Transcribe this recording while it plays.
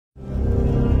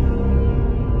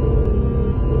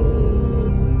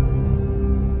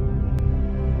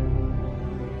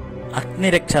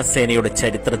അഗ്നിരക്ഷാസേനയുടെ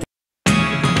ചരിത്രത്തിൽ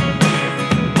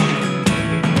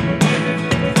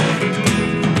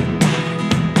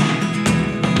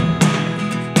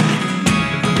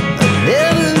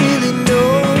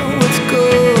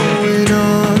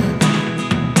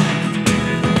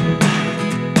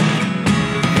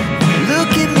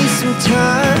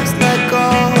Sometimes like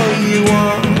all you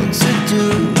want to do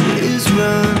is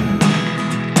run.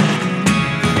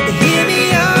 Hear me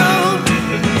out,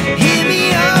 hear me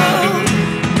out.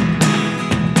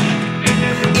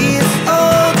 It's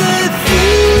all the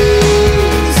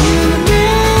things you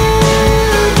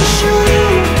never show.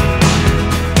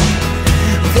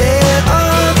 There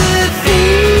are the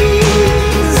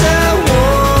things I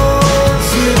want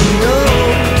to know.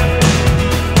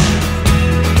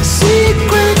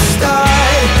 Secrets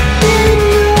start in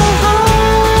your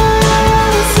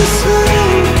heart so slow.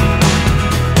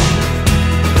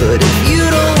 But if you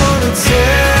don't wanna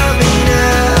tell me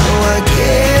now, I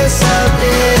guess I'll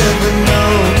never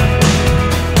know.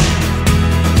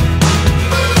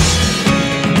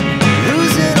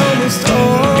 Losing almost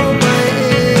all my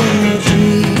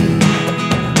energy.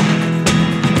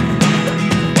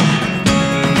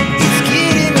 It's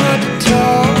getting hard to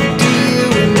talk to you,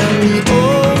 and I'm the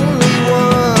only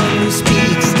one who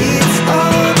speaks. It's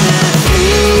all the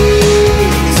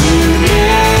things you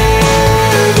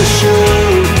never show.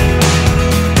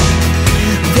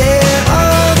 There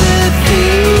are the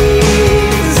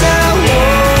things I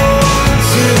want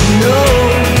to know.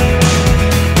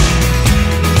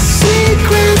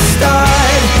 Secrets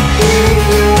start in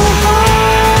your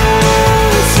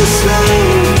heart so slow.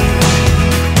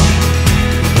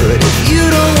 But if you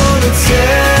don't wanna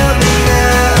tell me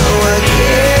now, I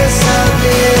guess I'll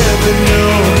never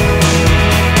know.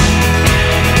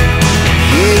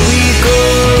 Here we go,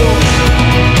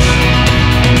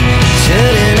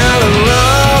 turning all the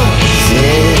wrongs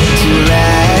into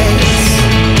rights.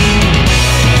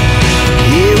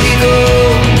 Here we go,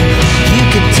 you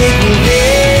could take me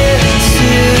there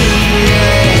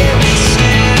tonight.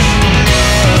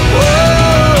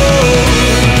 Whoa,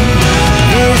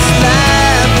 this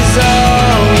life is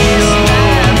all we know.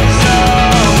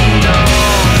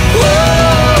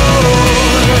 Whoa,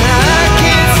 I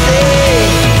can't stay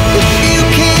if you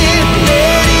can't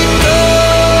let it go.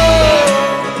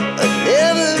 I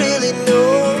never really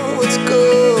know what's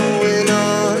going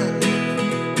on,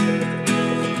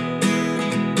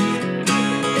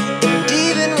 and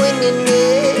even when you're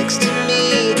next to me,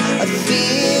 I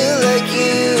feel like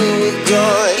you were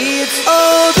gone. It's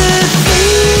all the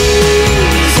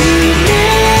things you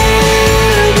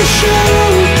never show.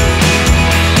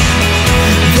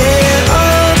 There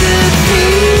are the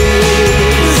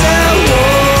things I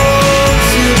want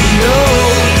to know.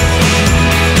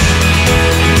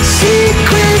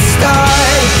 Secrets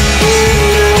start in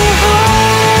your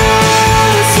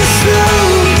heart so slow.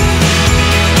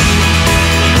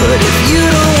 But if you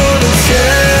don't